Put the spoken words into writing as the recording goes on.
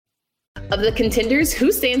Of the contenders, who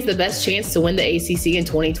stands the best chance to win the ACC in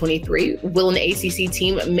 2023? Will an ACC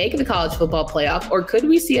team make the college football playoff, or could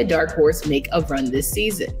we see a dark horse make a run this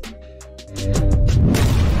season?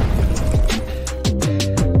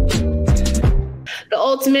 The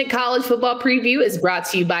ultimate college football preview is brought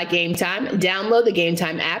to you by Game Time. Download the Game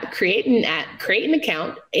Time app, create an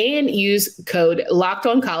account, and use code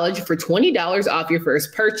LOCKEDONCollege for $20 off your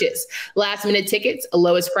first purchase. Last minute tickets,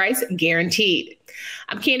 lowest price guaranteed.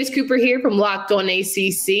 I'm Candace Cooper here from Locked On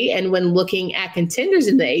ACC, and when looking at contenders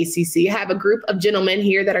in the ACC, I have a group of gentlemen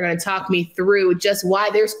here that are going to talk me through just why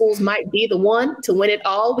their schools might be the one to win it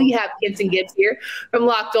all. We have Kenton Gibbs here from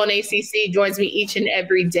Locked On ACC, joins me each and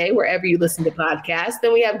every day wherever you listen to podcasts.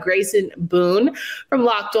 Then we have Grayson Boone from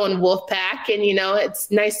Locked On Wolfpack, and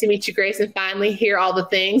it's nice to meet you, Grayson. Finally, hear all the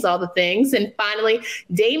things. And finally,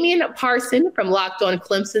 Damian Parson from Locked On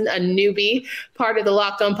Clemson, a newbie, part of the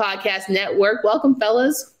Locked On Podcast Network. Welcome, fellas.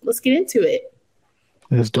 Let's get into it.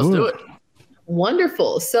 Let's do it.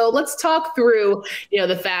 Wonderful. So let's talk through,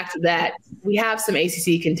 the fact that we have some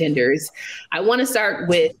ACC contenders. I want to start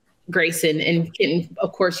with Grayson, and Kenton,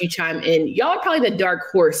 of course, you chime in. Y'all are probably the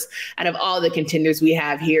dark horse out of all the contenders we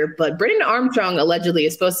have here, but Brennan Armstrong allegedly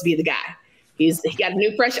is supposed to be the guy. He got a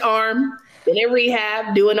new fresh arm, been in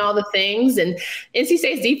rehab, doing all the things, and NC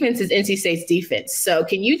State's defense is NC State's defense. So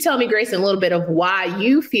can you tell me, Grayson, a little bit of why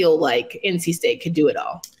you feel like NC State could do it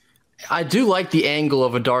all? I do like the angle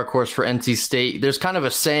of a dark horse for NC State. There's kind of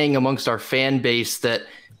a saying amongst our fan base that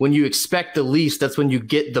when you expect the least, that's when you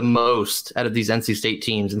get the most out of these NC State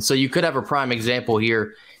teams. And so you could have a prime example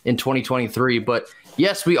here in 2023. But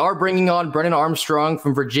yes, we are bringing on Brennan Armstrong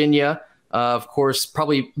from Virginia. Of course,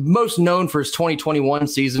 probably most known for his 2021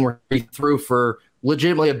 season where he threw for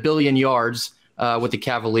legitimately 1 billion yards with the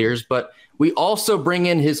Cavaliers. But we also bring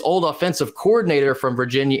in his old offensive coordinator from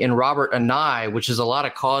Virginia in Robert Anae, which is a lot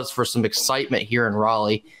of cause for some excitement here in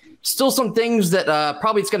Raleigh. Still some things that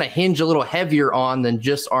probably it's going to hinge a little heavier on than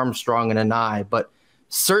just Armstrong and Anae, but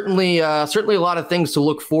certainly a lot of things to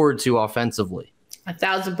look forward to offensively.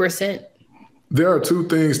 1,000%. There are two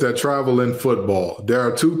things that travel in football. There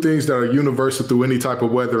are two things that are universal through any type of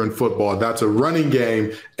weather in football. That's a running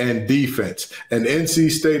game and defense. And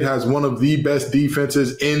NC State has one of the best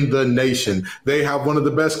defenses in the nation. They have one of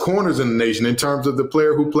the best corners in the nation in terms of the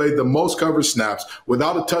player who played the most coverage snaps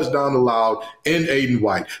without a touchdown allowed in Aiden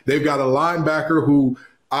White. They've got a linebacker who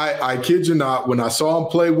I kid you not, when I saw him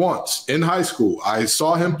play once in high school, I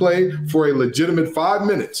saw him play for a legitimate 5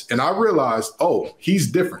 minutes, and I realized, he's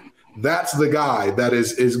different. That's the guy that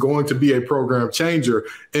is going to be a program changer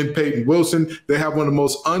in Peyton Wilson. They have one of the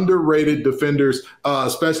most underrated defenders,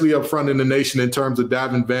 especially up front in the nation in terms of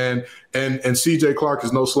Davin Vann, and CJ Clark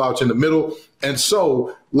is no slouch in the middle. And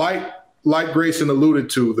so, like Grayson alluded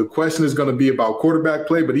to, the question is going to be about quarterback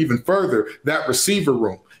play, but even further, that receiver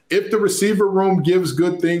room. If the receiver room gives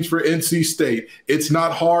good things for NC State, it's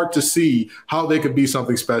not hard to see how they could be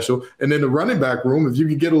something special. And then the running back room, if you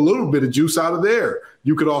could get a little bit of juice out of there,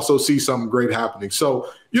 you could also see something great happening.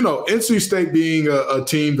 So, NC State being a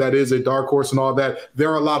team that is a dark horse and all that,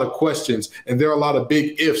 there are a lot of questions and there are a lot of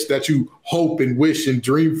big ifs that you hope and wish and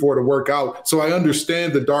dream for to work out. So I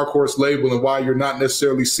understand the dark horse label and why you're not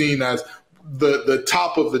necessarily seen as the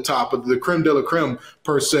top of the creme de la creme,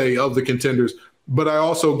 per se, of the contenders. But I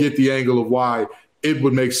also get the angle of why it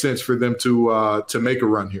would make sense for them to make a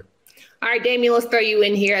run here. All right, Damian, let's throw you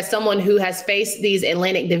in here as someone who has faced these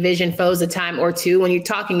Atlantic Division foes a time or two. When you're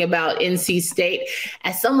talking about NC State,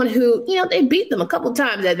 as someone who, they beat them a couple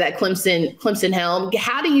times at that Clemson helm,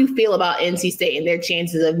 how do you feel about NC State and their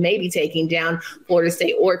chances of maybe taking down Florida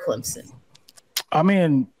State or Clemson? I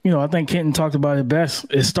mean, I think Kenton talked about it best.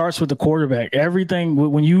 It starts with the quarterback. Everything,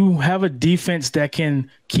 when you have a defense that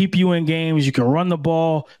can keep you in games, you can run the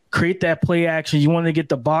ball, create that play action. You want to get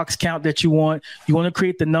the box count that you want. You want to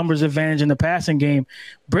create the numbers advantage in the passing game.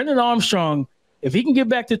 Brennan Armstrong, if he can get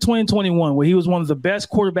back to 2021, where he was one of the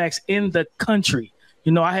best quarterbacks in the country.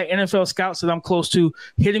 I had NFL scouts that I'm close to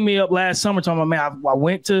hitting me up last summer talking about, man, I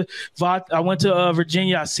went to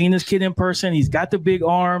Virginia. I seen this kid in person. He's got the big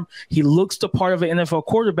arm. He looks the part of an NFL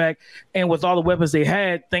quarterback. And with all the weapons they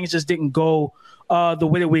had, things just didn't go the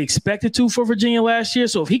way that we expected to for Virginia last year.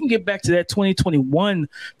 So if he can get back to that 2021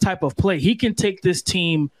 type of play, he can take this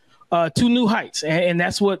team to new heights. And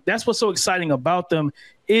that's what's so exciting about them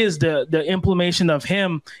is the implementation of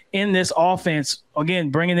him in this offense.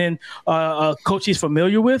 Again, bringing in a coach he's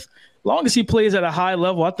familiar with. Long as he plays at a high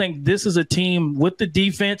level, I think this is a team with the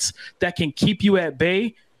defense that can keep you at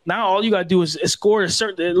bay. Now all you got to do is score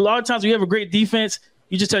a lot of times when you have a great defense,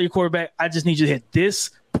 you just tell your quarterback, I just need you to hit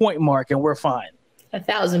this point mark and we're fine.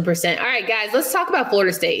 1,000%. All right, guys, let's talk about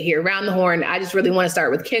Florida State here. Round the horn. I just really want to start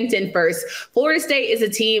with Kenton first. Florida State is a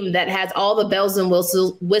team that has all the bells and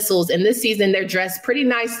whistles, and this season they're dressed pretty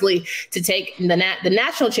nicely to take the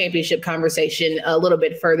national championship conversation a little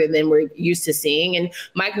bit further than we're used to seeing. And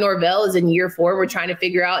Mike Norvell is in year 4. We're trying to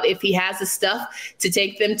figure out if he has the stuff to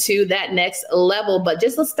take them to that next level. But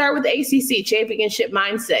just let's start with the ACC championship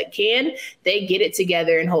mindset. Can they get it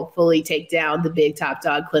together and hopefully take down the big top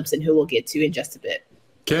dog Clemson, who we'll get to in just a bit?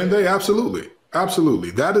 Can they? Absolutely.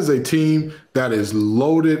 Absolutely. That is a team that is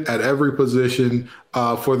loaded at every position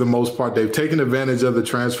for the most part. They've taken advantage of the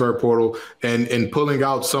transfer portal and pulling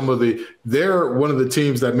out they're one of the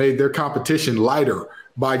teams that made their competition lighter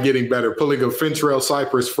by getting better, pulling a Fentrell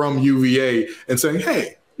Cypress from UVA and saying,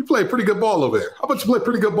 hey, you play pretty good ball over there. How about you play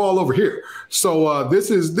pretty good ball over here? So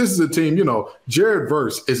this is a team, Jared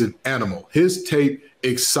Verse is an animal. His tape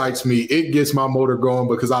excites me. It gets my motor going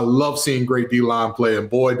because I love seeing great D-line play, and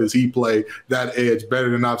boy, does he play that edge better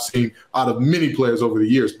than I've seen out of many players over the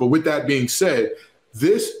years. But with that being said,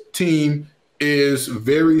 this team is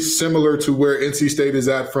very similar to where NC State is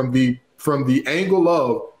at from the angle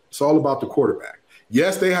of it's all about the quarterback.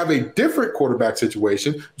 Yes, they have a different quarterback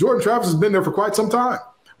situation. Jordan Travis has been there for quite some time.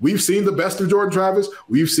 We've seen the best of Jordan Travis.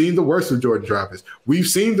 We've seen the worst of Jordan Travis. We've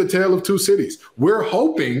seen the tale of two cities. We're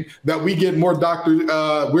hoping that we get more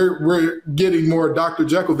we're getting more Dr.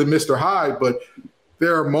 Jekyll than Mr. Hyde, but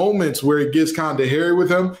there are moments where it gets kind of hairy with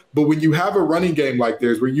him. But when you have a running game like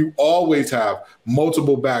this, where you always have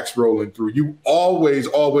multiple backs rolling through, you always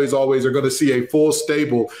are going to see a full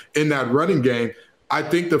stable in that running game. I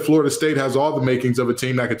think that Florida State has all the makings of a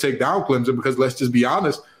team that could take down Clemson because let's just be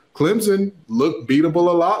honest, Clemson looked beatable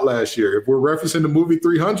a lot last year. If we're referencing the movie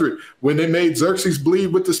 300, when they made Xerxes bleed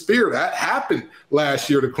with the spear, that happened last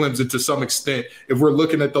year to Clemson to some extent. If we're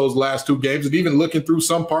looking at those last 2 games and even looking through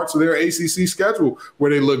some parts of their ACC schedule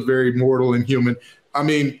where they look very mortal and human. I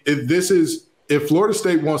mean, if Florida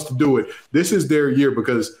State wants to do it, this is their year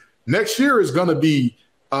because next year is going to be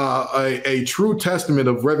a true testament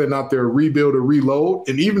of whether or not they're a rebuild or reload.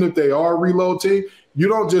 And even if they are a reload team, you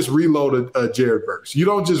don't just reload a Jared Verse. You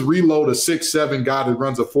don't just reload a 6'7" guy that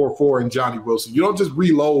runs a 4.4 in Johnny Wilson. You don't just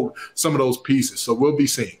reload some of those pieces. So we'll be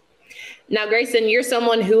seeing. Now, Grayson, you're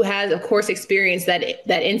someone who has, of course, experienced that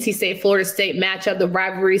NC State, Florida State matchup. The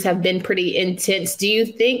rivalries have been pretty intense. Do you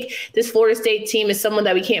think this Florida State team is someone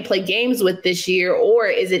that we can't play games with this year? Or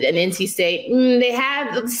is it an NC State? They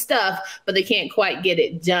have the stuff, but they can't quite get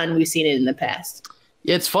it done. We've seen it in the past.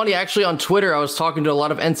 It's funny, actually, on Twitter, I was talking to a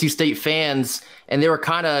lot of NC State fans, and they were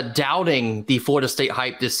kind of doubting the Florida State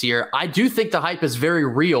hype this year. I do think the hype is very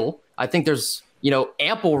real. I think there's,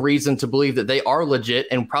 ample reason to believe that they are legit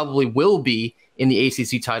and probably will be in the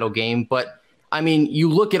ACC title game. But, I mean, you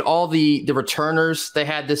look at all the returners they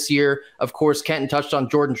had this year. Of course, Kenton touched on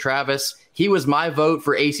Jordan Travis. He was my vote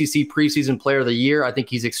for ACC preseason player of the year. I think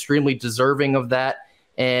he's extremely deserving of that.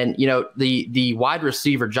 And, the wide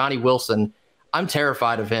receiver, Johnny Wilson, I'm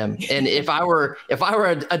terrified of him. And if I were a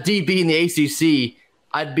DB in the ACC,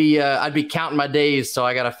 I'd be counting my days till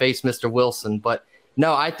I got to face Mr. Wilson. But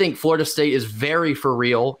no, I think Florida State is very for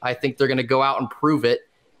real. I think they're going to go out and prove it.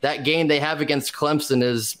 That game they have against Clemson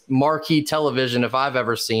is marquee television if I've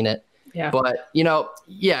ever seen it. Yeah. But,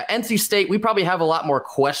 NC State, we probably have a lot more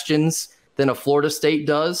questions than a Florida State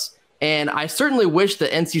does. And I certainly wish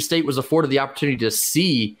that NC State was afforded the opportunity to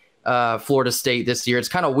see Florida State this year. It's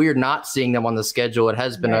kind of weird not seeing them on the schedule. It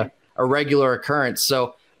has been a regular occurrence.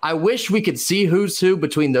 So I wish we could see who's who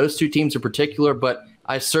between those two teams in particular, but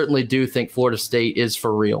I certainly do think Florida State is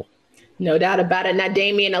for real. No doubt about it. Now,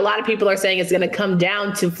 Damian, a lot of people are saying it's going to come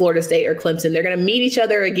down to Florida State or Clemson. They're going to meet each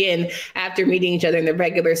other again after meeting each other in the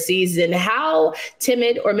regular season. How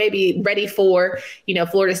timid or maybe ready for,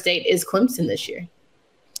 Florida State is Clemson this year?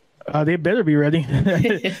 They better be ready.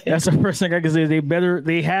 That's the first thing I can say.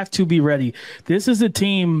 They have to be ready. This is a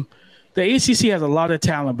team. The ACC has a lot of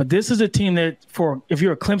talent, but this is a team that, if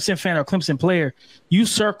you're a Clemson fan or a Clemson player, you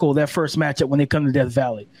circle that first matchup when they come to Death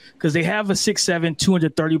Valley because they have a 6'7",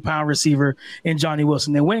 230-pound receiver in Johnny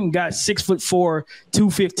Wilson. They went and got 6'4",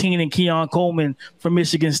 215 in Keon Coleman from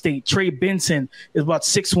Michigan State. Trey Benson is about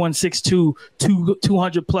 6'1", 6'2",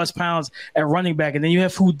 200-plus pounds at running back. And then you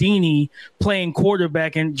have Houdini playing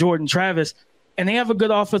quarterback and Jordan Travis. And they have a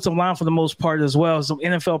good offensive line for the most part as well. Some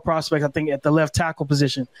NFL prospects, I think, at the left tackle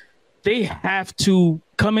position. They have to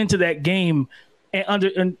come into that game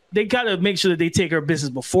and they got to make sure that they take care of business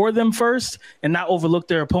before them first and not overlook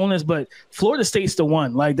their opponents. But Florida State's the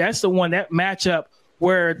one. Like, that's the one, that matchup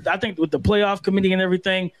where I think with the playoff committee and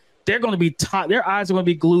everything, they're going to be their eyes are going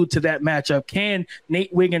to be glued to that matchup. Can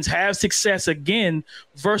Nate Wiggins have success again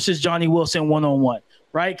versus Johnny Wilson one-on-one?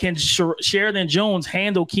 Right? Can Sheridan Jones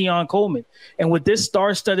handle Keon Coleman? And with this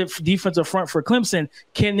star-studded defensive front for Clemson,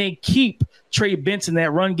 can they keep Trey Benson,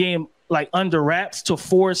 that run game, like under wraps to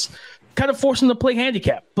force them to play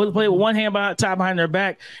handicap, play with one hand tied behind their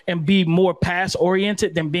back and be more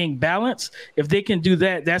pass-oriented than being balanced? If they can do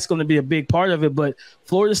that, that's going to be a big part of it. But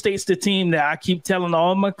Florida State's the team that I keep telling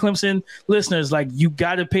all my Clemson listeners, like, you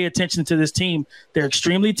got to pay attention to this team. They're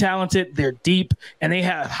extremely talented, they're deep, and they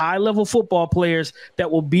have high-level football players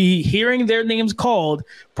that will be hearing their names called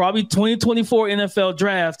probably 2024 NFL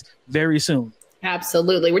draft very soon.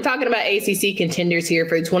 Absolutely. We're talking about ACC contenders here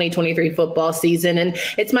for the 2023 football season, and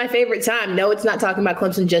it's my favorite time. No, it's not talking about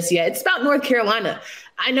Clemson just yet. It's about North Carolina.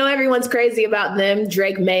 I know everyone's crazy about them,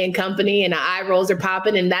 Drake May and company, and the eye rolls are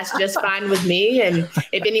popping, and that's just fine with me. And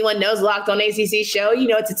if anyone knows Locked On ACC show, you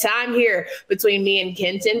know it's a time here between me and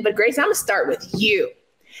Kenton. But Grace, I'm going to start with you.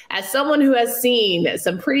 As someone who has seen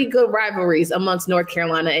some pretty good rivalries amongst North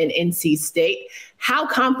Carolina and NC State, how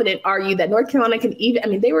confident are you that North Carolina can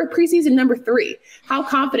they were preseason number 3. How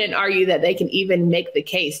confident are you that they can even make the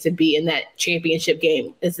case to be in that championship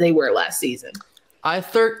game as they were last season? I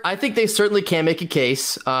think they certainly can make a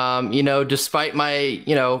case. Despite my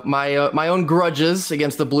own grudges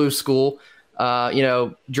against the Blue School,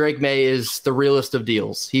 Drake May is the realest of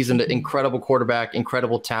deals. He's an incredible quarterback,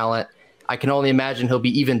 incredible talent. I can only imagine he'll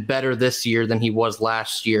be even better this year than he was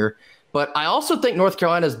last year. But I also think North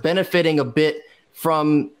Carolina is benefiting a bit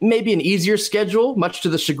from maybe an easier schedule, much to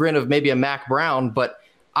the chagrin of maybe a Mac Brown. But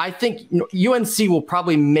I think UNC will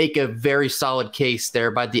probably make a very solid case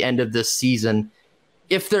there by the end of this season.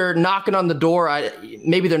 If they're knocking on the door,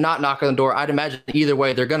 maybe they're not knocking on the door. I'd imagine either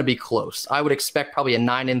way, they're going to be close. I would expect probably a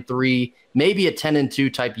 9-3, maybe a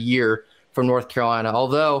 10-2 type year from North Carolina.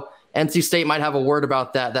 Although NC State might have a word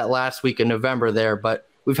about that last week in November there. But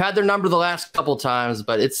we've had their number the last couple times,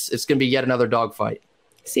 but it's going to be yet another dogfight.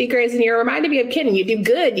 See, Grace, and you're reminding me of Kenny. You do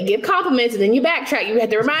good. You give compliments, and then you backtrack. You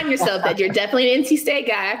have to remind yourself that you're definitely an NC State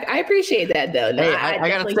guy. I appreciate that, though. No, hey, I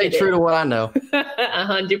got to stay true to what I know.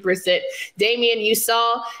 100%. Damian, you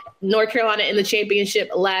saw North Carolina in the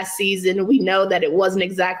championship last season. We know that it wasn't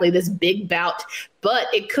exactly this big bout, but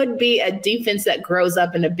it could be a defense that grows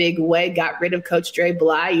up in a big way. Got rid of Coach Dre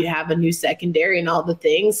Bly. You have a new secondary and all the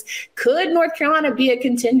things. Could North Carolina be a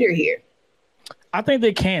contender here? I think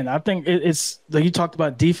they can. I think it's like you talked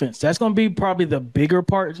about defense. That's going to be probably the bigger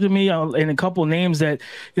part to me. And a couple names that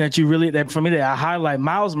for me that I highlight: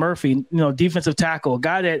 Miles Murphy, defensive tackle, a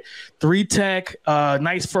guy that 3-tech,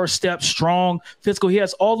 nice first step, strong, physical. He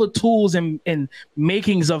has all the tools and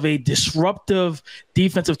makings of a disruptive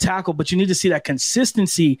defensive tackle, but you need to see that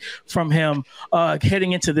consistency from him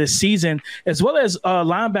heading into this season, as well as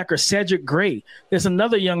linebacker Cedric Gray. There's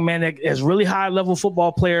another young man that is really high level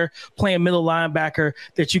football player playing middle linebacker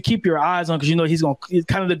that you keep your eyes on, because he's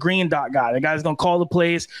kind of the green dot guy. The guy's going to call the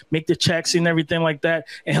plays, make the checks and everything like that,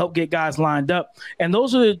 and help get guys lined up. And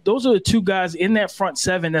those are the two guys in that front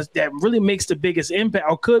seven that really makes the biggest impact,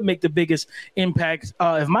 or could make the biggest impact.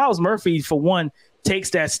 If Miles Murphy, for one, takes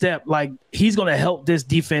that step, like, he's going to help this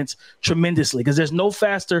defense tremendously, because there's no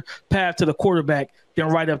faster path to the quarterback than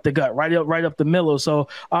right up the gut, right up the middle. So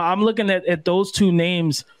I'm looking at those two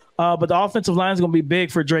names. But the offensive line is going to be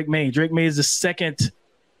big for Drake May. Drake May is the second.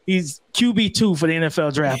 He's QB2 for the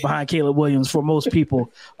NFL draft behind Caleb Williams for most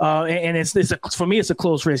people. And for me, it's a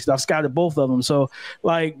close race. I've scouted both of them. So,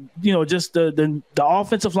 just the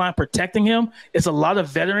offensive line protecting him. It's a lot of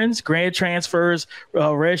veterans, grad transfers,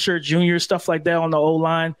 redshirt juniors, stuff like that on the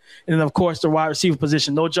O-line. And then, of course, the wide receiver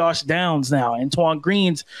position. No Josh Downs now. Antoine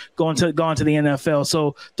Green's gone to the NFL.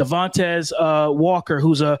 So, Devontae Walker,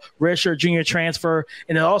 who's a redshirt junior transfer,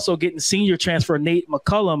 and then also getting senior transfer Nate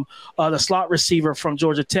McCullum, the slot receiver from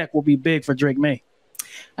Georgia Tech, will be big for Drake May.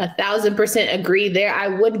 1,000% agree there. I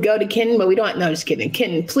would go to Kenton, but we don't. No, just kidding.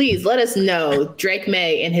 Kenton, please let us know Drake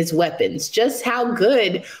May and his weapons. Just how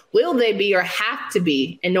good will they be, or have to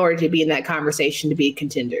be, in order to be in that conversation to be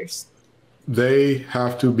contenders? They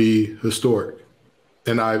have to be historic,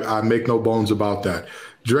 and I make no bones about that.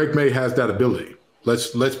 Drake May has that ability. Let's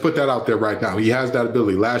put that out there right now. He has that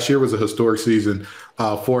ability. Last year was a historic season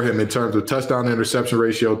for him in terms of touchdown to interception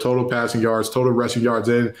ratio, total passing yards, total rushing yards,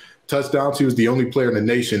 and touchdowns. He was the only player in the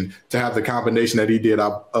nation to have the combination that he did.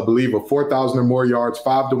 I believe of 4,000 or more yards,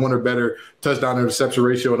 5-to-1 or better touchdown to interception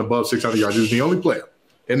ratio, and above 600 yards. He was the only player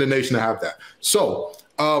in the nation to have that. So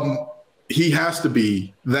he has to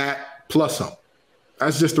be that plus some.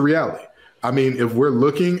 That's just the reality. I mean, if we're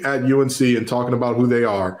looking at UNC and talking about who they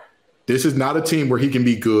are, this is not a team where he can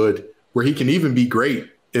be good, where he can even be great.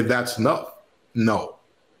 and that's enough. No.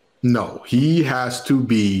 He has to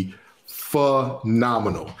be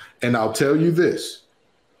phenomenal. And I'll tell you this.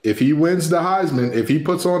 If he wins the Heisman, if he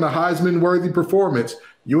puts on a Heisman-worthy performance,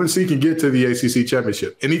 UNC can get to the ACC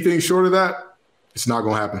championship. Anything short of that, it's not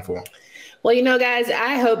going to happen for him. Well, guys,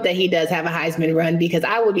 I hope that he does have a Heisman run, because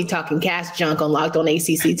I will be talking cash junk on Locked On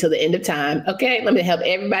ACC till the end of time. Okay, let me help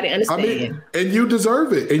everybody understand. And you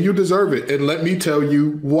deserve it. And let me tell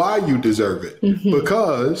you why you deserve it.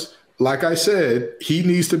 Because, like I said, he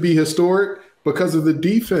needs to be historic because of the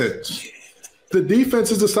defense. The defense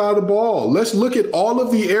is the side of the ball. Let's look at all of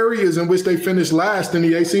the areas in which they finished last in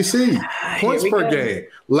the ACC. Points per game,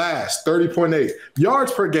 last 30.8.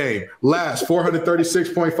 Yards per game, last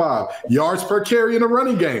 436.5. Yards per carry in a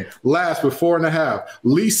running game, last with 4.5.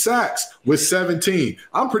 Least sacks with 17.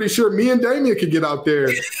 I'm pretty sure me and Damian could get out there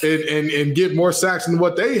and get more sacks than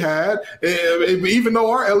what they had, even though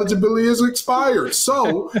our eligibility is expired.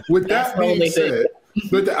 So with that being said,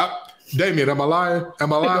 Damian, am I lying?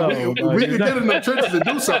 We can get in them trenches and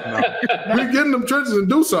do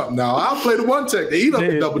something now. I'll play the one tech. They eat up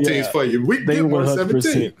the double teams for you. We can get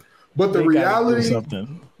 117. But the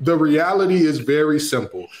reality is very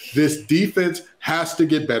simple. This defense has to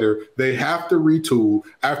get better. They have to retool.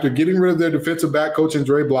 After getting rid of their defensive back coach and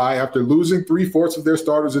Dre Bly, after losing 3/4 of their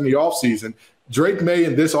starters in the offseason, Drake May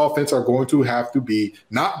and this offense are going to have to be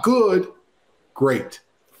not good, great,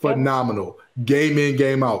 phenomenal. Game in,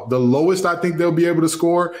 game out. The lowest I think they'll be able to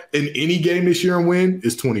score in any game this year and win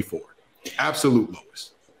is 24. Absolute lowest.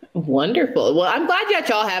 Wonderful. Well, I'm glad that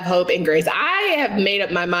y'all have hope and grace. I have made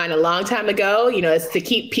up my mind a long time ago, it's to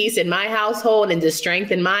keep peace in my household and to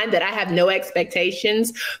strengthen mine, that I have no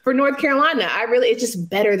expectations for North Carolina. It's just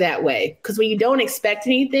better that way, because when you don't expect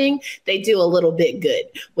anything, they do a little bit good.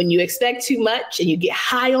 When you expect too much and you get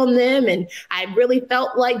high on them, and I really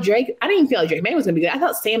felt like Drake, I didn't even feel like Drake May was going to be good. I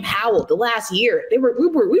thought Sam Howell the last year, we were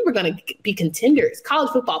going to be contenders,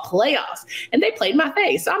 college football playoffs, and they played my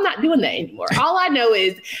face. So I'm not doing that anymore. All I know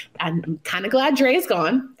is I'm kind of glad Dre is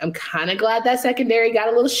gone. I'm kind of glad that secondary got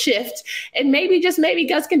a little shift. And maybe Gus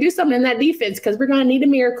can do something in that defense, because we're going to need a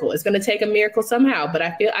miracle. It's going to take a miracle somehow. But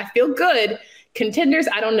I feel good. Contenders,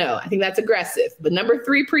 I don't know. I think that's aggressive. But number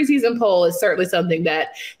 3 preseason poll is certainly something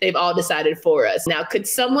that they've all decided for us. Now, could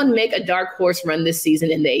someone make a dark horse run this season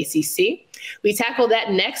in the ACC? We tackle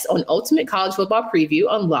that next on Ultimate College Football Preview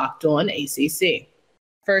on Locked On ACC.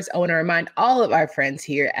 First, I want to remind all of our friends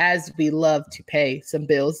here, as we love to pay some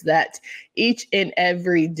bills, that each and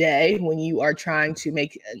every day when you are trying to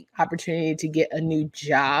make an opportunity to get a new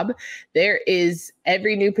job,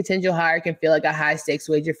 every new potential hire can feel like a high stakes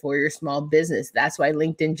wager for your small business. That's why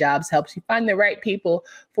LinkedIn Jobs helps you find the right people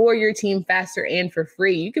for your team faster and for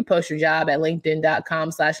free. You can post your job at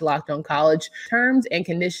linkedin.com/lockedoncollege. Terms and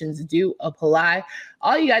conditions do apply.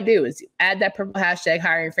 All you got to do is add that purple hashtag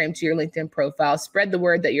hiring frame to your LinkedIn profile. Spread the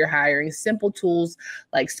word that you're hiring. Simple tools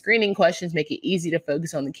like screening questions make it easy to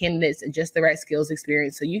focus on the candidates and just the right skills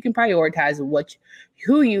experience, so you can prioritize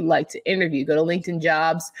who you'd like to interview. Go to LinkedIn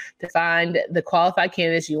Jobs to find the qualified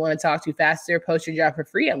candidates you want to talk to faster. Post your job for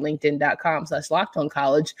free at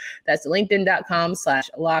linkedin.com/lockedoncollege. That's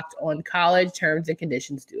linkedin.com/lockedoncollege. Terms and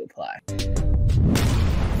conditions do apply.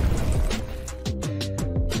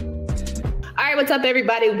 All right, what's up,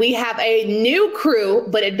 everybody? We have a new crew,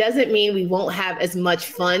 but it doesn't mean we won't have as much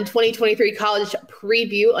fun. 2023 college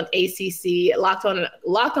preview on ACC, Locked On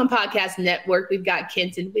Podcast Network. We've got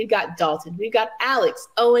Kenton, we've got Dalton, we've got Alex,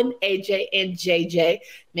 Owen, AJ, and JJ.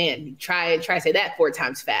 Man, try to say that 4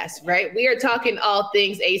 times fast, right? We are talking all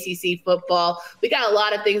things ACC football. We got a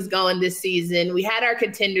lot of things going this season. We had our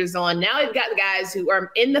contenders on. Now we've got the guys who are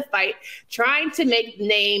in the fight, trying to make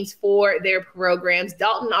names for their programs.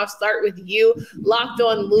 Dalton, I'll start with you. Locked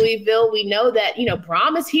On Louisville. We know that,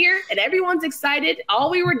 Brom is here and everyone's excited. All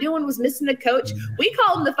we were doing was missing a coach. We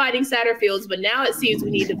call them the Fighting Satterfields, but now it seems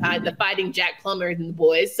we need to find the Fighting Jack Plumbers and the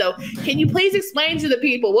boys. So can you please explain to the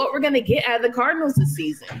people what we're going to get out of the Cardinals this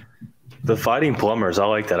season? The Fighting Plumbers. I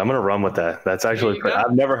like that. I'm going to run with that. That's actually,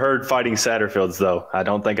 I've never heard Fighting Satterfields, though. I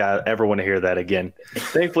don't think I ever want to hear that again.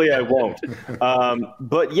 Thankfully, I won't.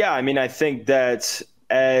 But yeah, I think that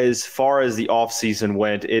as far as the offseason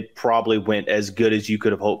went, it probably went as good as you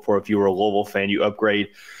could have hoped for if you were a Louisville fan. You upgrade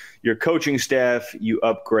your coaching staff, you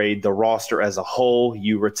upgrade the roster as a whole,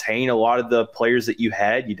 you retain a lot of the players that you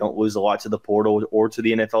had. You don't lose a lot to the portal or to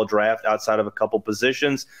the NFL draft outside of a couple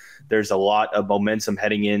positions. There's a lot of momentum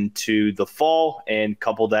heading into the fall, and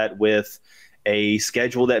couple that with a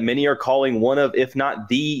schedule that many are calling one of, if not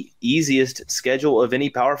the easiest schedule of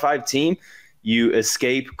any Power 5 team. You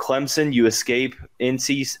escape Clemson, you escape not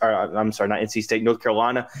NC State, North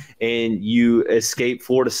Carolina, and you escape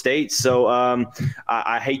Florida State. So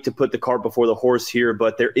I hate to put the cart before the horse here,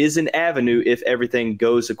 but there is an avenue if everything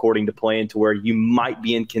goes according to plan to where you might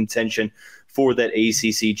be in contention for that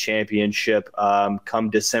ACC championship come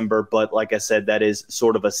December. But like I said, that is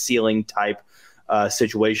sort of a ceiling type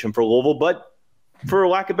situation for Louisville. But for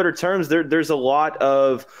lack of better terms, there's a lot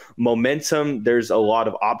of momentum. There's a lot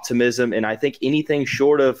of optimism. And I think anything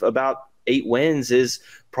short of about 8 wins is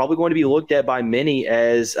probably going to be looked at by many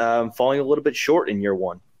as falling a little bit short in year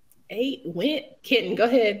one. 8 win. Kitten, go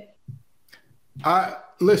ahead.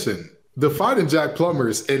 Listen, the Fighting Jack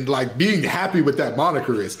Plumbers and like being happy with that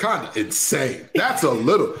moniker is kind of insane. That's a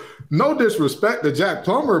little, no disrespect to Jack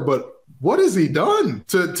Plummer, but what has he done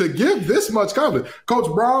to give this much confidence?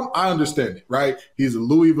 Coach Brown, I understand it, right? He's a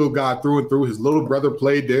Louisville guy through and through. His little brother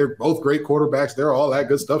played there. Both great quarterbacks there, all that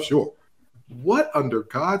good stuff, sure. What under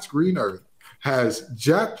God's green earth has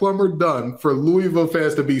Jack Plummer done for Louisville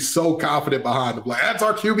fans to be so confident behind him? Like, that's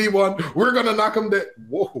our QB1. We're going to knock him down.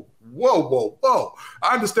 Whoa.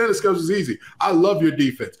 I understand the schedule is easy. I love your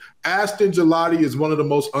defense. Ashton Gelati is one of the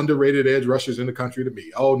most underrated edge rushers in the country to me.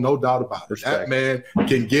 Oh, no doubt about it. Respect. That man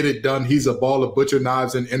can get it done. He's a ball of butcher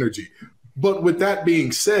knives and energy. But with that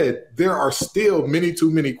being said, there are still many too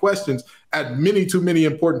many questions at many too many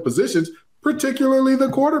important positions, particularly the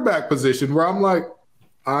quarterback position, where I'm like,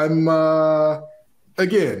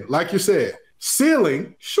 again, like you said,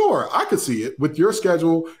 ceiling, sure, I could see it with your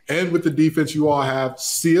schedule and with the defense you all have.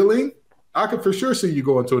 Ceiling, I could for sure see you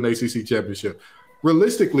going to an ACC championship.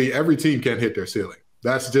 Realistically, every team can't hit their ceiling.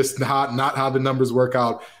 That's just not how the numbers work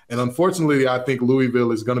out. And unfortunately, I think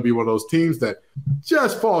Louisville is going to be one of those teams that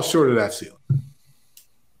just falls short of that ceiling.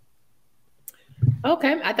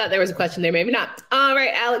 Okay, I thought there was a question there, maybe not. All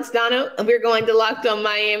right, Alex Dono, we're going to Locked On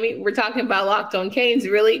Miami. We're talking about Locked On Canes,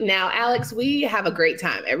 really. Now, Alex, we have a great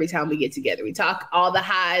time every time we get together. We talk all the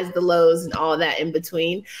highs, the lows, and all that in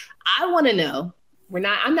between. I want to know, I'm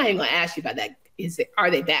not even going to ask you about that. Are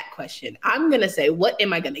they that question? I'm going to say, what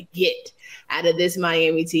am I going to get out of this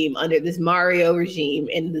Miami team under this Mario regime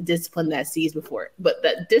and the discipline that sees before it, but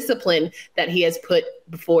the discipline that he has put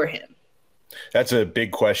before him? That's a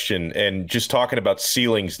big question. And just talking about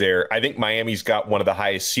ceilings there, I think Miami's got one of the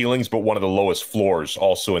highest ceilings, but one of the lowest floors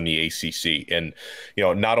also in the ACC. And,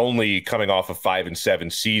 not only coming off a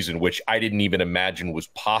 5-7 season, which I didn't even imagine was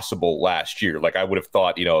possible last year. Like I would have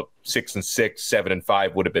thought, 6-6,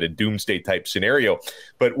 7-5 would have been a doomsday type scenario.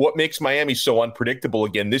 But what makes Miami so unpredictable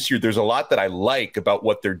again this year, there's a lot that I like about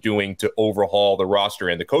what they're doing to overhaul the roster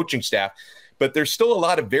and the coaching staff, but there's still a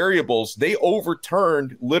lot of variables. They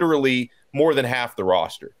overturned literally more than half the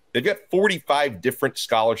roster. They've got 45 different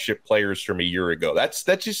scholarship players from a year ago. That's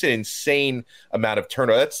just an insane amount of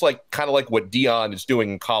turnover. That's like kind of like what Dion is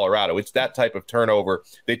doing in Colorado. It's that type of turnover.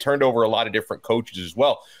 They turned over a lot of different coaches as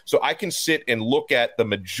well. So I can sit and look at the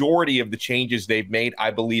majority of the changes they've made,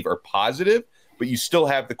 I believe are positive, but you still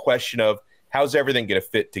have the question of how's everything going to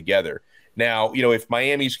fit together? Now, if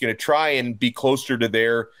Miami's going to try and be closer to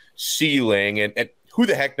their ceiling and who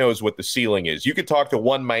the heck knows what the ceiling is? You could talk to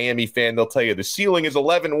one Miami fan, they'll tell you the ceiling is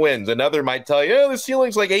 11 wins. Another might tell you, the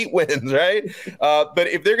ceiling's like 8 wins, right? But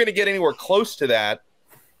if they're going to get anywhere close to that,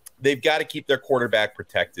 they've got to keep their quarterback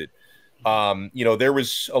protected. There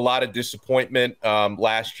was a lot of disappointment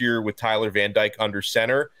last year with Tyler Van Dyke under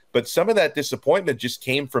center, but some of that disappointment just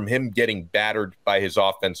came from him getting battered by his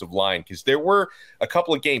offensive line because there were a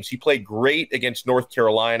couple of games. He played great against North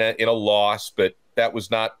Carolina in a loss, but that was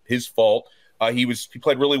not his fault. He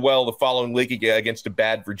played really well the following week against a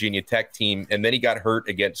bad Virginia Tech team, and then he got hurt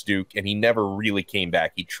against Duke, and he never really came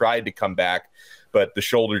back. He tried to come back, but the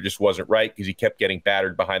shoulder just wasn't right because he kept getting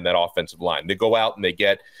battered behind that offensive line. They go out and they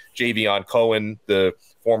get Javion Cohen, the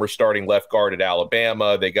former starting left guard at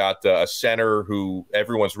Alabama. They got a center who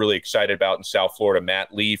everyone's really excited about in South Florida,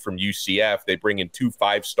 Matt Lee from UCF. They bring in 2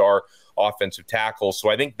 5-star offensive tackles. So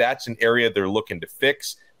I think that's an area they're looking to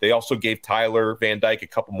fix. They also gave Tyler Van Dyke a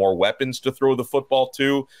couple more weapons to throw the football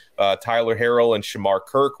to. Tyler Harrell and Shamar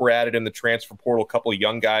Kirk were added in the transfer portal, a couple of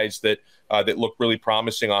young guys that look really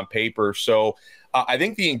promising on paper. So I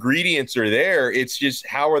think the ingredients are there. It's just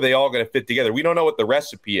how are they all going to fit together? We don't know what the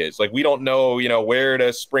recipe is. Like we don't know, where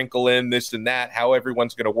to sprinkle in this and that, how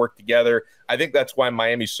everyone's going to work together. I think that's why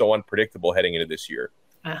Miami's so unpredictable heading into this year.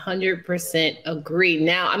 100% agree.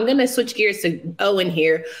 Now I'm going to switch gears to Owen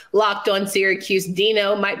here. Locked On Syracuse.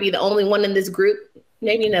 Dino might be the only one in this group,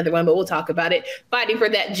 maybe another one, but we'll talk about it. Fighting for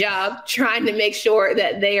that job, trying to make sure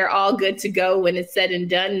that they are all good to go when it's said and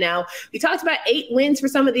done. Now, we talked about 8 wins for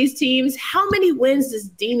some of these teams. How many wins does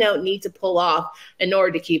Dino need to pull off in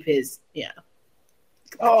order to keep his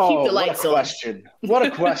Keep the what lights a question. What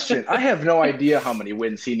a question. I have no idea how many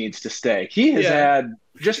wins he needs to stay. He has had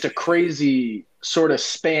just a crazy sort of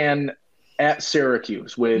span at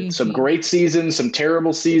Syracuse with some great seasons, some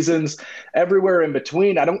terrible seasons, everywhere in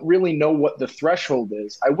between. I don't really know what the threshold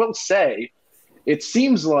is. I will say it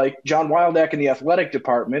seems like John Wildak in the athletic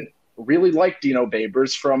department really liked Dino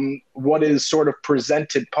Babers from what is sort of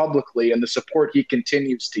presented publicly and the support he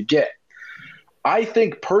continues to get. I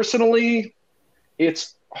think personally,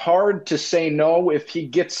 it's hard to say no if he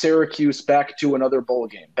gets Syracuse back to another bowl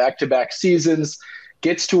game, back-to-back seasons,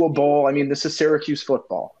 gets to a bowl. I mean, this is Syracuse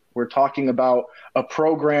football. We're talking about a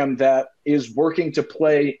program that is working to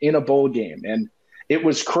play in a bowl game. And it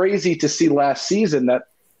was crazy to see last season that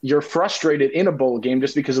you're frustrated in a bowl game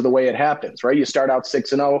just because of the way it happens, right? You start out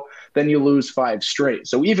 6-0, then you lose 5 straight.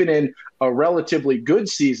 So even in a relatively good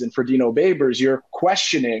season for Dino Babers, you're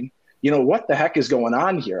questioning, what the heck is going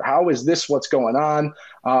on here? How is this what's going on?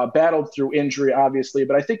 Battled through injury, obviously.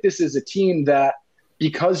 But I think this is a team that,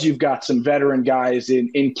 because you've got some veteran guys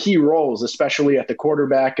in key roles, especially at the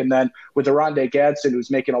quarterback, and then with Aronde Gadsden, who's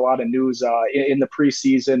making a lot of news in the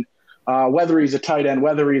preseason, whether he's a tight end,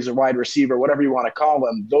 whether he's a wide receiver, whatever you want to call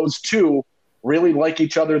him, those two really like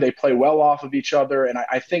each other. They play well off of each other. And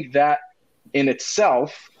I think that in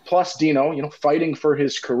itself, plus Dino, fighting for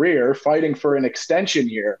his career, fighting for an extension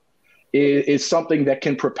here, is something that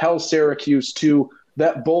can propel Syracuse to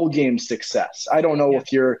that bowl game success. I don't know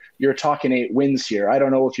if you're talking 8 wins here. I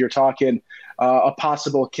don't know if you're talking a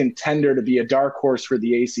possible contender to be a dark horse for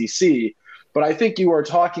the ACC, but I think you are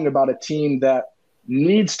talking about a team that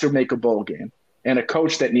needs to make a bowl game and a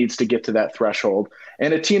coach that needs to get to that threshold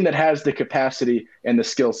and a team that has the capacity and the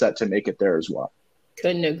skill set to make it there as well.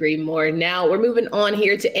 Couldn't agree more. Now we're moving on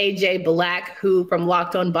here to AJ Black, who from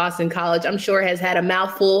Locked On Boston College, I'm sure has had a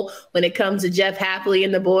mouthful when it comes to Jeff Hafley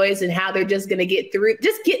and the boys and how they're just going to get through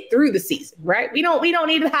the season, right? We don't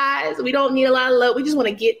need highs. We don't need a lot of low. We just want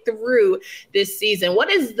to get through this season. What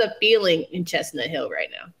is the feeling in Chestnut Hill right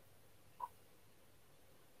now?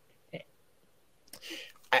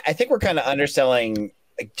 I think we're kind of underselling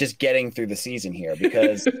just getting through the season here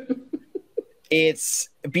because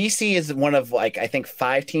BC is one of I think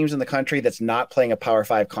 5 teams in the country that's not playing a Power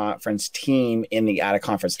 5 conference team in the out of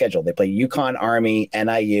conference schedule. They play UConn, Army,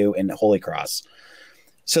 NIU, and Holy Cross.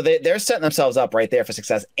 So they're setting themselves up right there for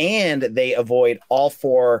success, and they avoid all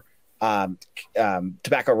 4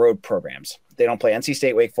 Tobacco Road programs. They don't play NC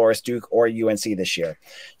State, Wake Forest, Duke, or UNC this year.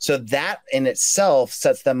 So that in itself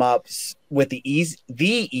sets them up with the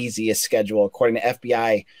easiest schedule, according to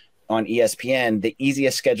FBI on ESPN, the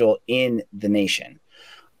easiest schedule in the nation.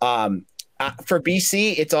 For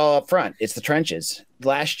BC, it's all up front. It's the trenches.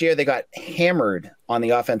 Last year, they got hammered on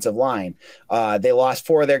the offensive line. They lost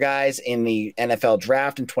 4 of their guys in the NFL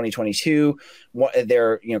draft in 2022.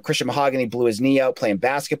 Christian Mahogany blew his knee out playing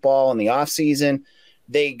basketball in the offseason.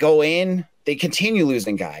 They go in, they continue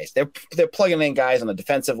losing guys. They're plugging in guys on the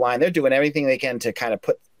defensive line. They're doing everything they can to kind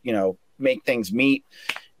of make things meet.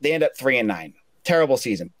 They end up 3-9. Terrible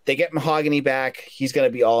season. They get Mahogany back. He's going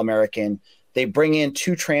to be All-American. They bring in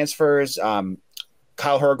 2 transfers,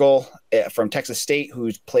 Kyle Hergel from Texas State,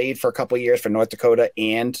 who's played for a couple of years for North Dakota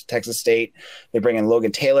and Texas State. They bring in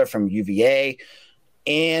Logan Taylor from UVA.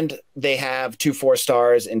 And they have 2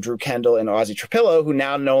 4-stars in Drew Kendall and Ozzie Trapillo, who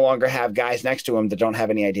now no longer have guys next to them that don't have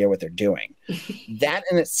any idea what they're doing. That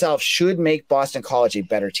in itself should make Boston College a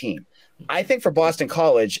better team. I think for Boston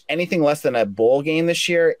College, anything less than a bowl game this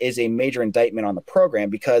year is a major indictment on the program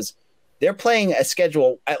because they're playing a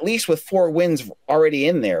schedule, at least with 4 wins already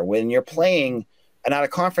in there, when you're playing an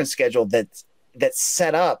out-of-conference schedule that's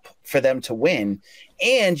set up for them to win,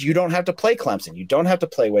 and you don't have to play Clemson. You don't have to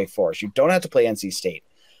play Wake Forest. You don't have to play NC State.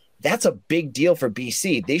 That's a big deal for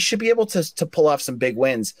BC. They should be able to pull off some big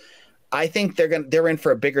wins. I think they're in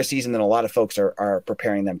for a bigger season than a lot of folks are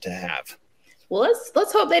preparing them to have. Well,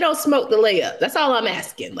 let's hope they don't smoke the layup. That's all I'm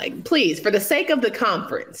asking. Please, for the sake of the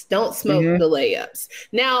conference, don't smoke the layups.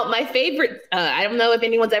 Now, my favorite, I don't know if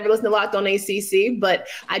anyone's ever listened to Locked On ACC, but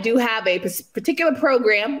I do have a particular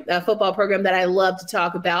program, a football program that I love to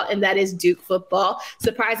talk about, and that is Duke football.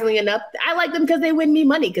 Surprisingly enough, I like them because they win me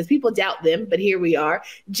money because people doubt them, but here we are.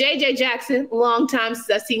 JJ Jackson, long time since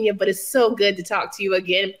I've seen you, but it's so good to talk to you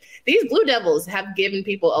again. These Blue Devils have given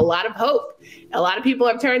people a lot of hope. A lot of people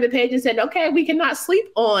have turned the page and said, okay, we cannot sleep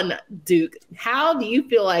on Duke. How do you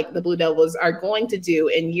feel like the Blue Devils are going to do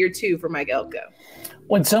in year 2 for Mike Elko?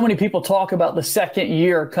 When so many people talk about the second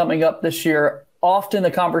year coming up this year, often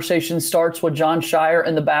the conversation starts with John Shire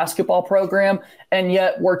and the basketball program, and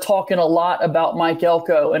yet we're talking a lot about Mike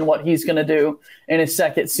Elko and what he's going to do in his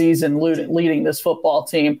second season leading this football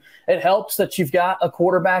team. It helps that you've got a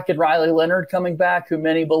quarterback in Riley Leonard coming back, who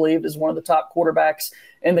many believe is one of the top quarterbacks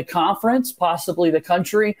in the conference, possibly the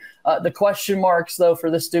country. The question marks, though, for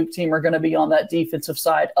this Duke team are going to be on that defensive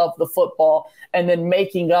side of the football, and then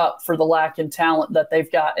making up for the lack in talent that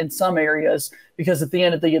they've got in some areas, because at the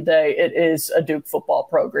end of the day, it is a Duke football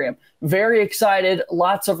program. Very excited,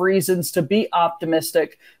 lots of reasons to be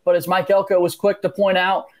optimistic, but as Mike Elko was quick to point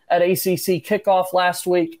out at ACC kickoff last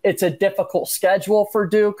week, it's a difficult schedule for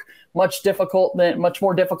Duke, much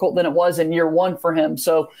more difficult than it was in year one for him.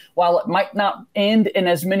 So while it might not end in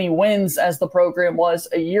as many wins as the program was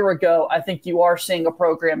a year ago, I think you are seeing a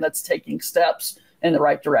program that's taking steps in the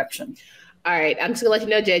right direction. All right, I'm just gonna let you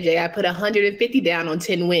know, JJ, I put 150 down on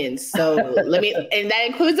 10 wins. So and that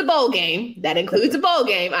includes a bowl game.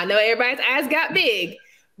 I know everybody's eyes got big,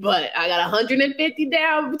 but I got 150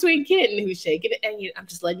 down between Kenton, who's shaking it, and I'm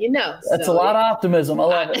just letting you know. That's a lot of optimism. I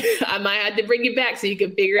love it. I might have to bring you back so you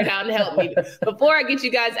can figure it out and help me. Before I get you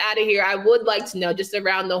guys out of here, I would like to know, just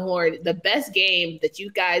around the horn, the best game that you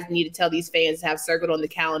guys need to tell these fans to have circled on the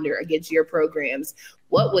calendar against your programs.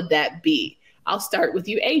 What would that be? I'll start with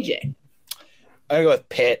you, AJ. I'm going to go with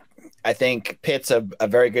Pitt. I think Pitt's a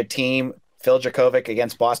very good team. Phil Dracovic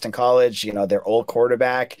against Boston College, their old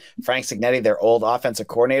quarterback. Frank Signetti, their old offensive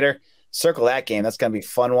coordinator. Circle that game. That's going to be a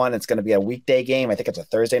fun one. It's going to be a weekday game. I think it's a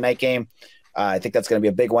Thursday night game. I think that's going to be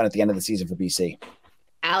a big one at the end of the season for BC.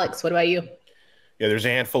 Alex, what about you? Yeah, there's a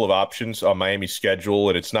handful of options on Miami's schedule,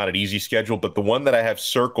 and it's not an easy schedule, but the one that I have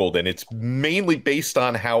circled, and it's mainly based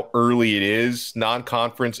on how early it is,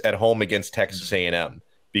 non-conference at home against Texas A&M,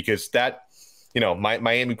 because that –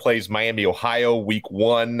 Miami plays Miami, Ohio, week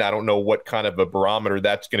 1. I don't know what kind of a barometer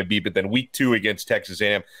that's going to be, but then week 2 against Texas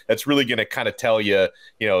A&M, that's really going to kind of tell you,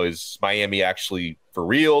 is Miami actually for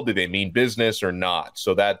real? Do they mean business or not?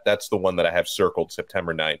 So that's the one that I have circled,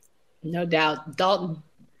 September 9th. No doubt. Dalton.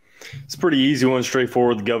 It's a pretty easy one,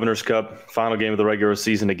 straightforward. The Governor's Cup, final game of the regular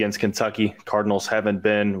season against Kentucky. Cardinals haven't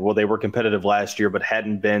been, they were competitive last year, but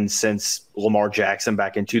hadn't been since Lamar Jackson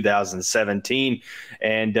back in 2017.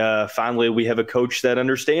 And finally, we have a coach that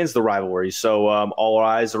understands the rivalry. So all our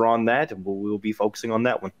eyes are on that, and we'll be focusing on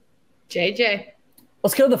that one. JJ.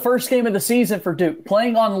 Let's go to the first game of the season for Duke.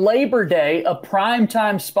 Playing on Labor Day, a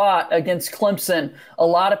primetime spot against Clemson. A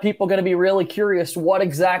lot of people going to be really curious what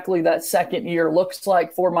exactly that second year looks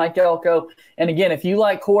like for Mike Elko. And again, if you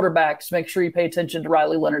like quarterbacks, make sure you pay attention to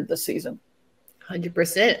Riley Leonard this season.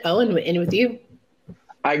 100%. Owen, in with you.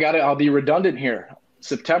 I'll be redundant here.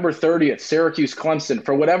 September 30th, Syracuse-Clemson.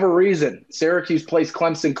 For whatever reason, Syracuse plays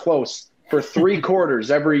Clemson close for 3 quarters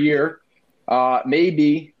every year.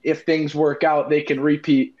 Maybe if things work out, they can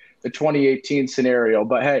repeat the 2018 scenario.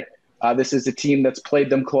 But hey, this is a team that's played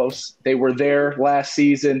them close. They were there last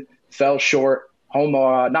season, fell short.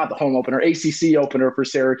 Not the home opener, ACC opener for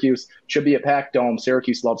Syracuse. Should be a packed dome.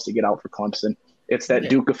 Syracuse loves to get out for Clemson. It's that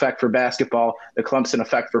Duke effect for basketball, the Clemson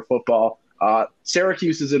effect for football.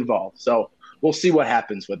 Syracuse is involved. So we'll see what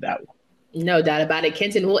happens with that one. No doubt about it.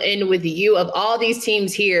 Kenton, we'll end with you. Of all these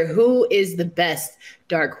teams here, who is the best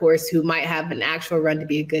dark horse who might have an actual run to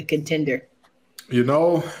be a good contender?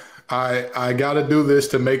 I got to do this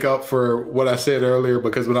to make up for what I said earlier,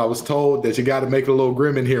 because when I was told that you got to make it a little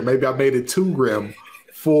grim in here, maybe I made it too grim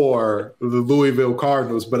for the Louisville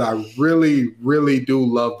Cardinals, but I really, really do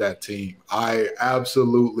love that team. I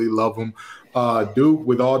absolutely love them. Duke,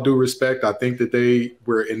 with all due respect, I think that they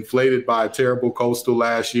were inflated by a terrible Coastal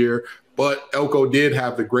last year. But Elko did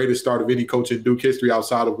have the greatest start of any coach in Duke history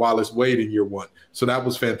outside of Wallace Wade in year 1. So that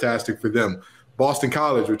was fantastic for them. Boston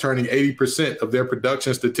College returning 80% of their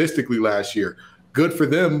production statistically last year. Good for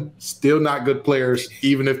them. Still not good players,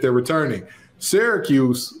 even if they're returning.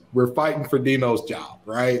 Syracuse, we're fighting for Dino's job,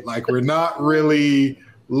 right? Like, we're not really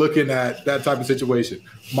looking at that type of situation.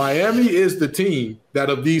 Miami is the team that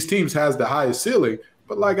of these teams has the highest ceiling,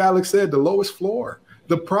 but like Alex said, the lowest floor.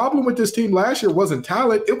 The problem with this team last year wasn't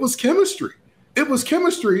talent, it was chemistry. It was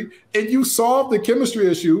chemistry, and you solved the chemistry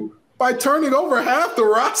issue by turning over half the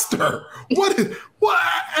roster. It's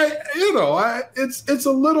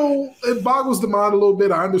a little, it boggles the mind a little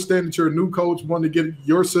bit. I understand that you're a new coach, wanting to get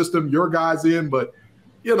your system, your guys in, but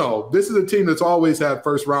this is a team that's always had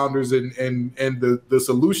first rounders, and the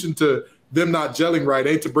solution to them not gelling right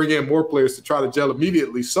ain't to bring in more players to try to gel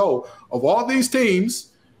immediately. So of all these teams,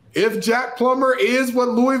 if Jack Plummer is what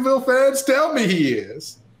Louisville fans tell me he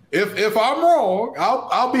is, If I'm wrong,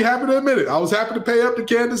 I'll be happy to admit it. I was happy to pay up to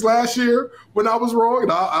Kansas last year when I was wrong,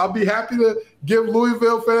 and I'll be happy to give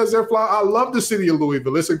Louisville fans their fly. I love the city of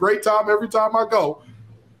Louisville. It's a great time every time I go.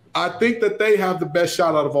 I think that they have the best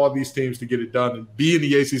shot out of all these teams to get it done and be in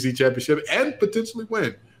the ACC championship and potentially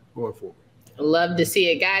win going forward. Love to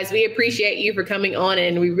see it, guys. We appreciate you for coming on,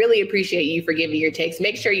 and we really appreciate you for giving your takes.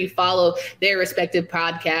 Make sure you follow their respective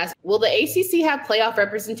podcasts. Will the ACC have playoff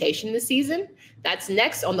representation this season? That's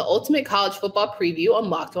next on the Ultimate College Football Preview on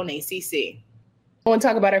Locked On ACC. I want to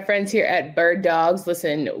talk about our friends here at Bird Dogs.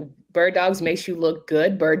 Listen, Bird Dogs makes you look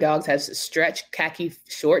good. Bird Dogs has stretch khaki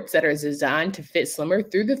shorts that are designed to fit slimmer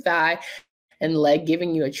through the thigh and leg,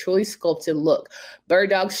 giving you a truly sculpted look. Bird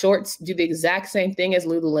Dog shorts do the exact same thing as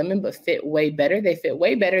Lululemon, but fit way better. They fit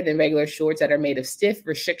way better than regular shorts that are made of stiff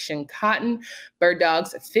restriction cotton. Bird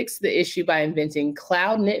Dogs fix the issue by inventing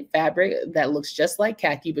cloud knit fabric that looks just like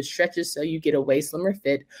khaki, but stretches so you get a way slimmer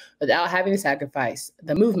fit without having to sacrifice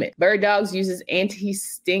the movement. Bird Dogs uses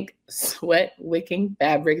anti-stink sweat wicking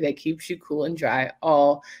fabric that keeps you cool and dry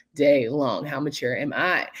all day long. How mature am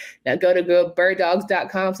I? Now go to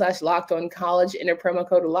birddogs.com/lockedoncollege, enter promo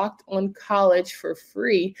code lockedoncollege for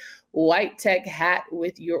free white tech hat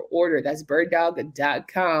with your order. That's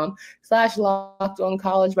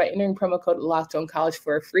birddog.com/lockedoncollege by entering promo code lockedoncollege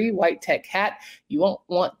for a free white tech hat. You won't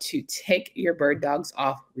want to take your Bird Dogs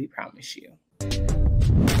off, we promise you.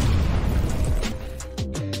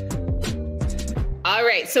 All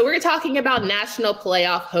right, so we're talking about national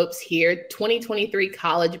playoff hopes here, 2023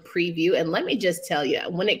 college preview. And let me just tell you,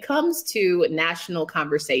 when it comes to national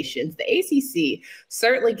conversations, the ACC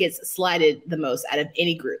certainly gets slighted the most out of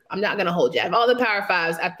any group. I'm not going to hold you. Out of all the Power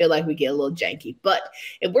Fives, I feel like we get a little janky. But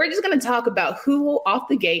if we're just going to talk about who off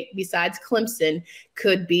the gate besides Clemson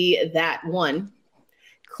could be that one,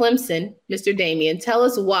 Clemson, Mr. Damian, tell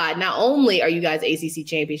us why not only are you guys ACC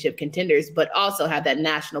championship contenders, but also have that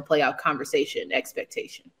national playoff conversation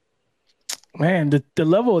expectation. Man, the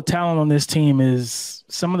level of talent on this team is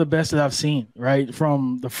some of the best that I've seen, right?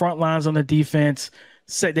 From the front lines on the defense.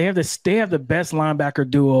 They have the best linebacker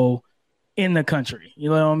duo in the country. You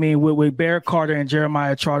know what I mean? With Barrett Carter and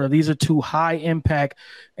Jeremiah Trotter, these are two high impact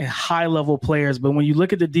and high level players. But when you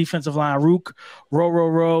look at the defensive line, Rook,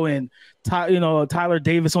 Row, and Tyler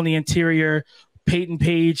Davis on the interior, Peyton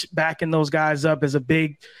Page backing those guys up as a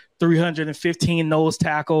big 315 nose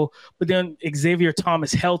tackle. But then Xavier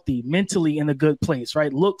Thomas healthy, mentally in a good place,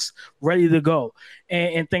 right? Looks ready to go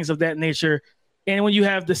and things of that nature. And when you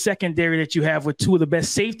have the secondary that you have with two of the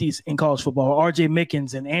best safeties in college football, R.J.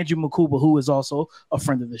 Mickens and Andrew Makuba, who is also a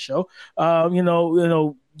friend of the show,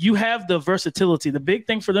 you have the versatility. The big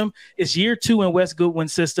thing for them is year 2 in Wes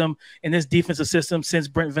Goodwin's system and this defensive system since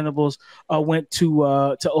Brent Venables went to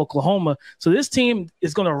Oklahoma. So this team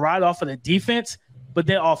is going to ride off of the defense, but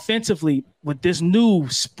then offensively with this new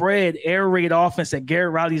spread air raid offense that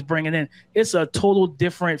Garrett Riley's bringing in, it's a total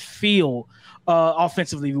different feel.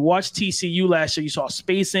 Offensively, you watched TCU last year. You saw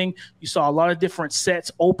spacing. You saw a lot of different sets,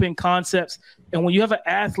 open concepts. And when you have an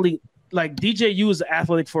athlete like DJU is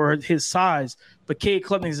athletic for his size, but Cade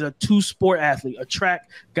Klubnik is a two-sport athlete, a track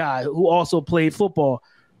guy who also played football.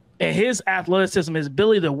 And his athleticism, his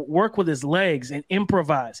ability to work with his legs and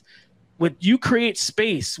improvise. You create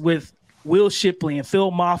space with Will Shipley and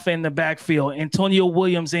Phil Moffa in the backfield, Antonio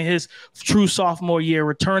Williams in his true sophomore year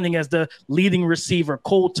returning as the leading receiver,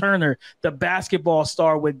 Cole Turner, the basketball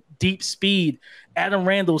star with deep speed, Adam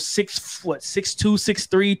Randall, 6'2",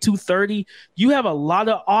 6'3", 230. You have a lot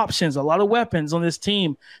of options, a lot of weapons on this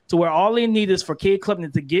team to where all they need is for Cade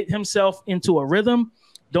Klubnik to get himself into a rhythm,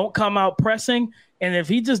 don't come out pressing. And if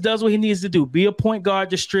he just does what he needs to do, be a point guard,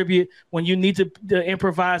 distribute when you need to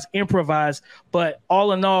improvise. But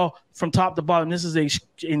all in all, from top to bottom, this is an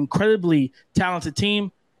incredibly talented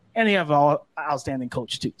team. And they have an outstanding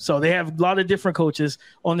coach, too. So they have a lot of different coaches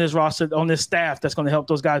on this roster, on this staff that's going to help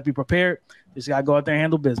those guys be prepared. Just got to go out there and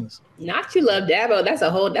handle business. Not you love Dabo. That's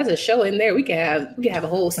a show in there. We can have a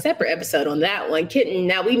whole separate episode on that one. Kitten.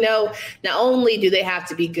 Now we know not only do they have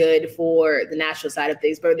to be good for the national side of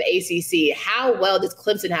things, but the ACC, how well does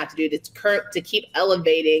Clemson have to do to keep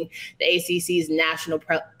elevating the ACC's national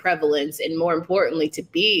prevalence and more importantly, to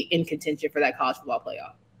be in contention for that college football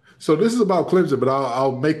playoff? So this is about Clemson, but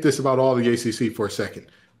I'll make this about all the ACC for a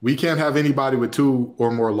second. We can't have anybody with 2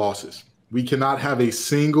 or more losses. We cannot have a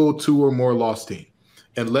single 2 or more loss team.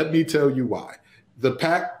 And let me tell you why. The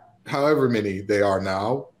Pac, however many they are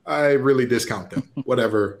now, I really discount them.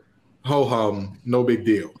 Whatever, ho-hum, no big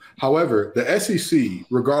deal. However, the SEC,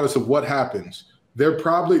 regardless of what happens, they're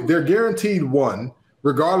guaranteed 1,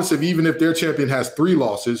 regardless of even if their champion has 3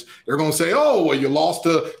 losses, they're going to say, oh, well, you lost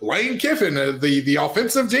to Lane Kiffin, the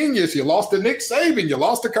offensive genius. You lost to Nick Saban. You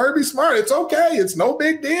lost to Kirby Smart. It's okay. It's no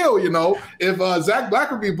big deal. If Zach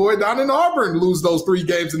Blackerby boy down in Auburn lose those 3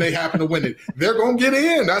 games and they happen to win it, they're going to get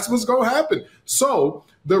in. That's what's going to happen. So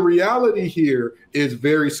the reality here is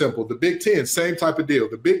very simple. The Big Ten, same type of deal.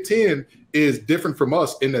 The Big Ten is different from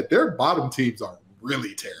us in that their bottom teams are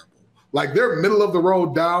really terrible. Like they're middle of the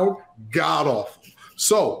road down, god awful.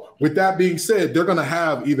 So with that being said, they're going to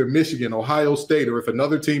have either Michigan, Ohio State, or if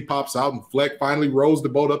another team pops out and Fleck finally rows the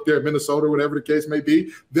boat up there at Minnesota, whatever the case may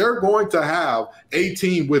be, they're going to have a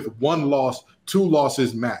team with 1 loss, 2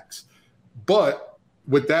 losses max. But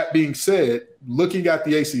with that being said, looking at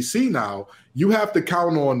the ACC now, you have to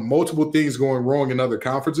count on multiple things going wrong in other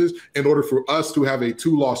conferences in order for us to have a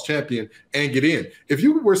 2-loss champion and get in. If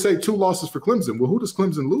you were to say 2 losses for Clemson, well, who does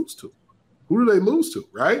Clemson lose to? Who do they lose to,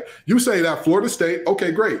 right? You say that Florida State,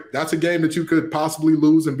 okay, great. That's a game that you could possibly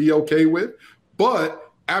lose and be okay with.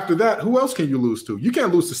 But after that, who else can you lose to? You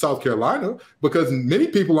can't lose to South Carolina because many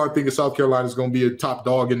people aren't thinking South Carolina is going to be a top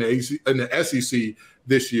dog in the SEC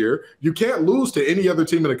this year. You can't lose to any other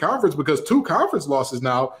team in the conference because 2 conference losses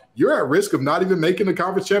now, you're at risk of not even making the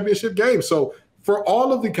conference championship game. So for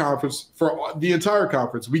all of the conference, for the entire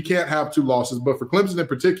conference, we can't have 2 losses. But for Clemson in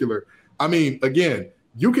particular, I mean, again,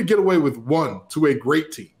 you could get away with 1 to a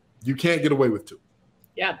great team. You can't get away with 2.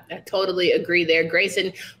 Yeah, I totally agree there.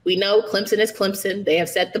 Grayson, we know Clemson is Clemson. They have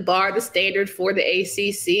set the bar, the standard for the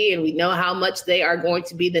ACC, and we know how much they are going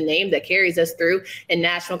to be the name that carries us through in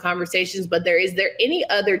national conversations. But is there any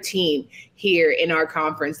other team here in our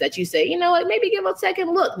conference that you say, you know what, maybe give a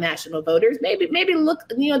second look, national voters, maybe look,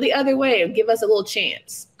 the other way and give us a little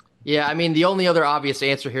chance? Yeah, I mean, the only other obvious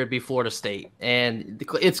answer here would be Florida State. And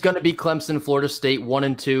it's going to be Clemson, Florida State, 1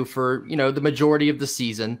 and 2 for, the majority of the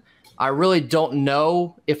season. I really don't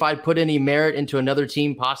know if I'd put any merit into another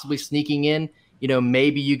team possibly sneaking in.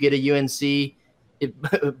 Maybe you get a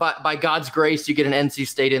UNC. By God's grace, you get an NC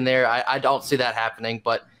State in there. I don't see that happening.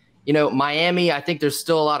 But, Miami, I think there's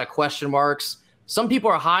still a lot of question marks. Some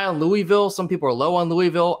people are high on Louisville. Some people are low on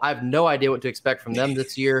Louisville. I have no idea what to expect from them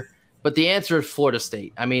this year. But the answer is Florida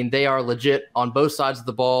State. I mean, they are legit on both sides of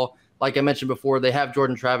the ball. Like I mentioned before, they have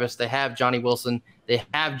Jordan Travis. They have Johnny Wilson. They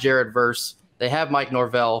have Jared Verse. They have Mike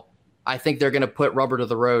Norvell. I think they're going to put rubber to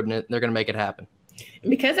the road, and they're going to make it happen.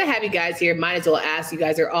 Because I have you guys here, might as well ask. You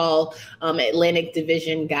guys are all Atlantic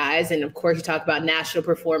Division guys. And, of course, you talk about national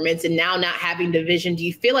performance. And now not having division, do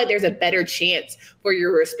you feel like there's a better chance for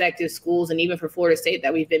your respective schools and even for Florida State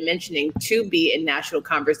that we've been mentioning to be in national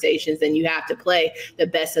conversations than you have to play the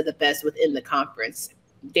best of the best within the conference?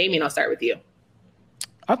 Damien, I'll start with you.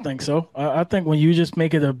 I think so. I think when you just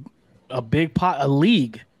make it a big pot, a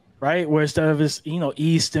league, right, where instead of this,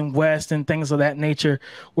 East and West and things of that nature,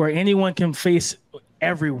 where anyone can face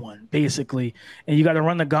everyone basically, and you got to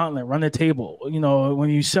run the gauntlet, run the table. When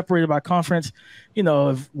you separate it by conference,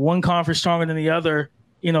 if one conference stronger than the other,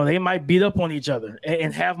 they might beat up on each other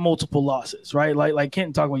and have multiple losses, right? Like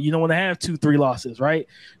Kenton talked about, you don't want to have 2-3 losses, right?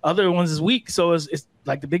 Other ones is weak, so it's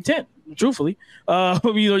like the Big Ten, truthfully.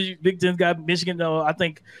 Big Ten's got Michigan, I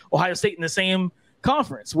think Ohio State in the same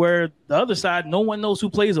conference, where the other side, no one knows who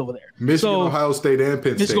plays over there. Michigan, Ohio State, and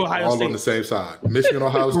Penn State all on the same side. Michigan,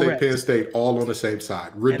 Ohio State, Penn State all on the same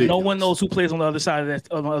side. Ridiculous. And no one knows who plays on the other side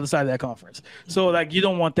of that conference. So you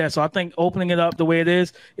don't want that. So I think opening it up the way it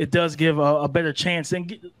is, it does give a better chance and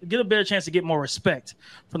get a better chance to get more respect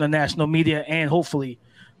from the national media and hopefully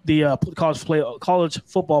the college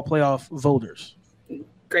football playoff voters.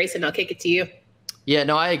 Grayson, I'll kick it to you. Yeah,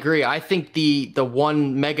 no, I agree. I think the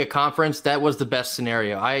one mega conference, that was the best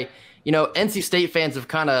scenario. NC State fans have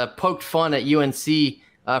kind of poked fun at UNC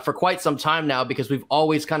for quite some time now because we've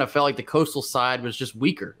always kind of felt like the coastal side was just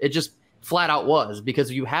weaker. It just flat out was,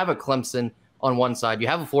 because you have a Clemson on one side, you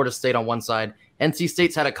have a Florida State on one side. NC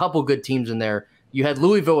State's had a couple good teams in there. You had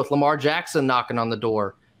Louisville with Lamar Jackson knocking on the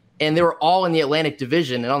door, and they were all in the Atlantic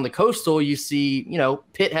Division. And on the coastal, you see,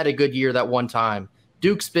 Pitt had a good year that one time.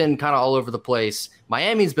 Duke's been kind of all over the place.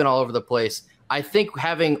 Miami's been all over the place. I think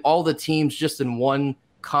having all the teams just in one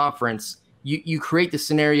conference, you create the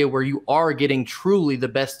scenario where you are getting truly the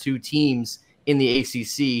best 2 teams in the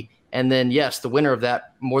ACC. And then, yes, the winner of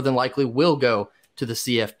that more than likely will go to the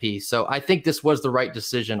CFP. So I think this was the right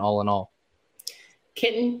decision all in all.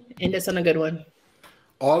 Kenton, end us on a good one.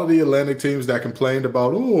 All of the Atlantic teams that complained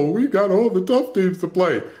about, we got all the tough teams to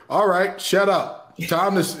play. All right, shut up.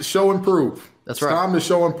 Time to show and prove. That's It's right. time to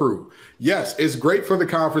show and prove. Yes, it's great for the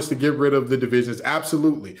conference to get rid of the divisions.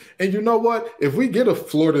 Absolutely. And you know what? If we get a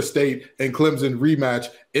Florida State and Clemson rematch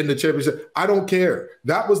in the championship, I don't care.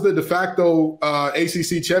 That was the de facto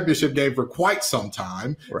ACC championship game for quite some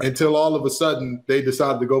time until all of a sudden they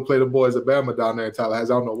decided to go play the boys at Bama down there in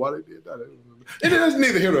Tallahassee. I don't know why they did that. And that's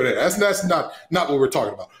neither here nor there. That's not what we're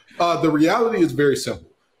talking about. The reality is very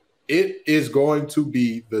simple. It is going to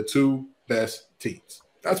be the two best teams.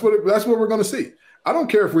 That's what we're going to see. I don't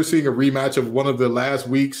care if we're seeing a rematch of one of the last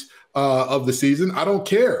weeks of the season. I don't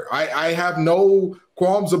care. I have no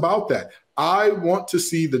qualms about that. I want to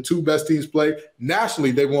see the two best teams play.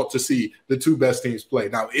 Nationally, they want to see the two best teams play.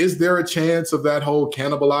 Now, is there a chance of that whole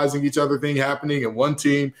cannibalizing each other thing happening and one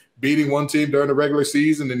team beating one team during the regular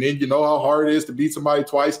season, and then you know how hard it is to beat somebody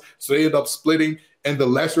twice, so they end up splitting, and the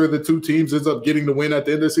lesser of the two teams ends up getting the win at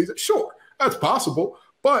the end of the season? Sure, that's possible.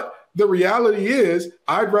 But the reality is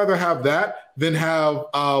I'd rather have that than have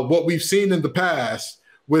what we've seen in the past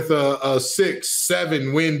with a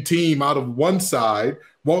 6-7 win team out of one side.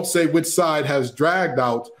 Won't say which side has dragged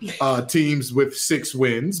out teams with 6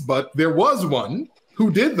 wins, but there was one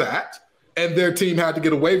who did that, and their team had to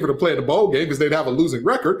get a waiver to play in the bowl game because they'd have a losing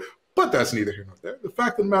record. But that's neither here nor there. The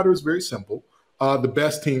fact of the matter is very simple. The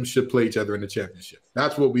best teams should play each other in the championship.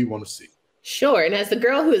 That's what we want to see. Sure. And as the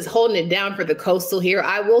girl who is holding it down for the Coastal here,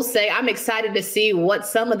 I will say I'm excited to see what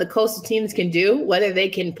some of the Coastal teams can do, whether they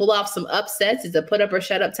can pull off some upsets. It's a put up or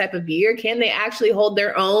shut up type of year. Can they actually hold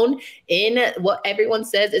their own in what everyone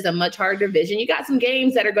says is a much harder division? You got some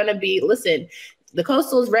games that are going to be, listen, the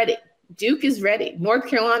Coastal is ready. Duke is ready. North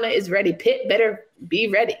Carolina is ready. Pitt better be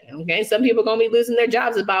ready. Okay. Some people are going to be losing their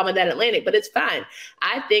jobs at the bottom of that Atlantic, but it's fine.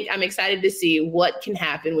 I think I'm excited to see what can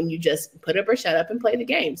happen when you just put up or shut up and play the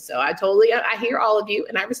game. So I hear all of you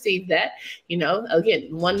and I receive that. You know, again,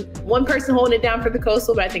 one person holding it down for the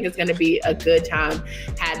Coastal, but I think it's going to be a good time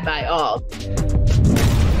had by all.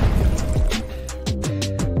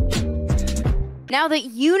 Now that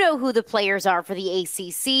you know who the players are for the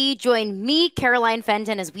ACC, join me, Caroline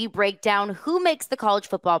Fenton, as we break down who makes the college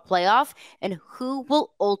football playoff and who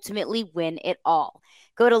will ultimately win it all.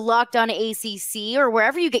 Go to Locked On ACC or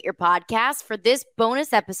wherever you get your podcasts for this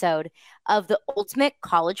bonus episode of the Ultimate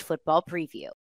College Football Preview.